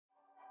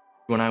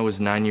When I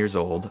was 9 years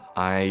old,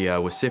 I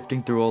was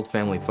sifting through old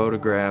family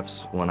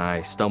photographs when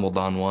I stumbled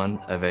on one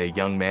of a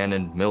young man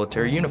in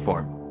military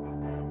uniform.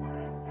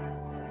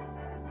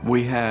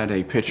 We had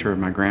a picture of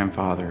my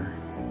grandfather.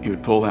 He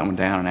would pull that one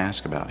down and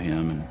ask about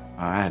him, and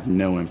I had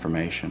no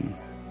information.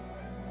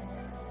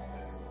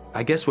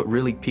 I guess what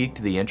really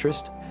piqued the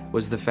interest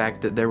was the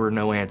fact that there were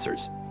no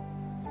answers.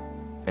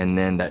 And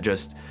then that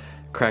just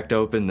cracked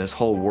open this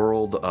whole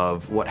world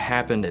of what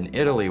happened in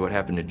Italy, what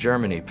happened in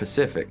Germany,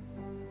 Pacific.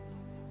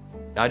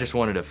 I just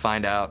wanted to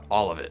find out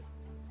all of it.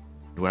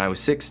 When I was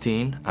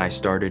 16, I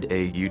started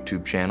a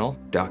YouTube channel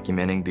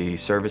documenting the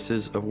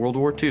services of World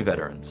War II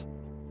veterans.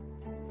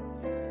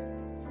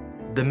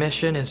 The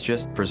mission is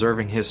just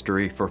preserving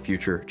history for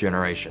future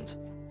generations.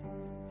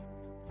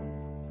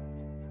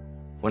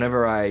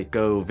 Whenever I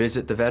go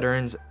visit the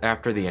veterans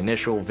after the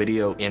initial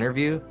video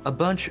interview, a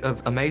bunch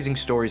of amazing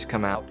stories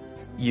come out.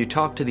 You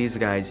talk to these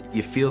guys,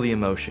 you feel the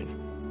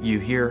emotion. You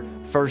hear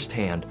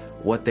firsthand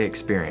what they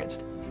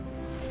experienced.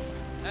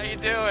 How you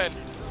doing?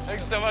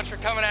 Thanks so much for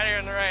coming out here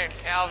in the rain.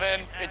 Alvin,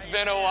 it's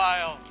been a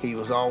while. He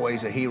was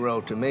always a hero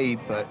to me,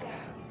 but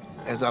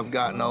as I've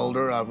gotten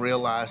older, I've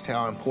realized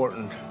how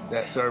important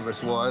that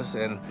service was,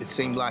 and it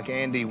seemed like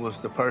Andy was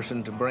the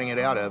person to bring it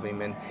out of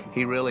him, and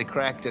he really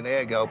cracked an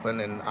egg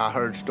open, and I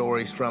heard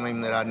stories from him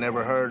that I'd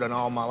never heard in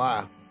all my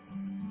life.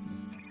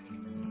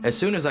 As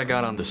soon as I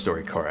got on the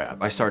StoryCorps app,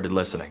 I started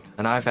listening,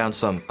 and I found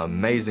some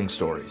amazing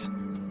stories.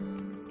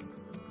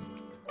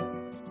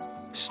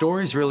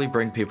 Stories really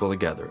bring people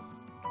together.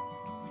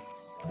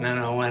 Then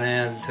I went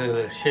into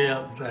the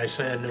ship. They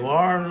said, the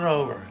war is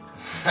over.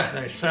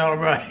 They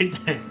celebrate.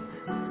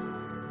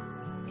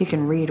 You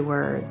can read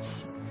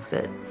words,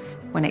 but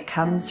when it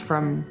comes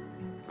from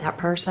that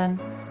person,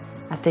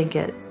 I think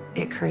it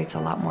creates a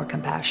lot more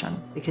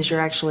compassion because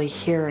you're actually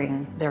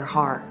hearing their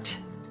heart.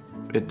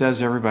 It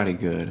does everybody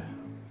good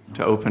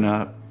to open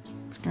up.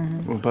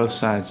 Well, both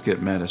sides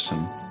get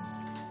medicine.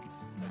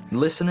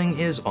 Listening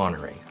is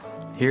honoring.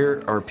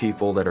 Here are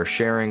people that are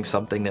sharing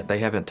something that they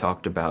haven't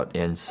talked about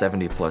in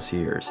 70+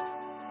 years.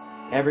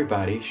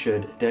 Everybody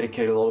should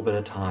dedicate a little bit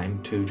of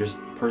time to just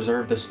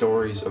preserve the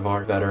stories of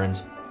our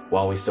veterans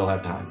while we still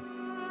have time.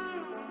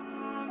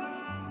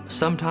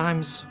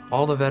 Sometimes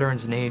all the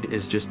veterans need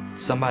is just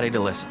somebody to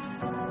listen.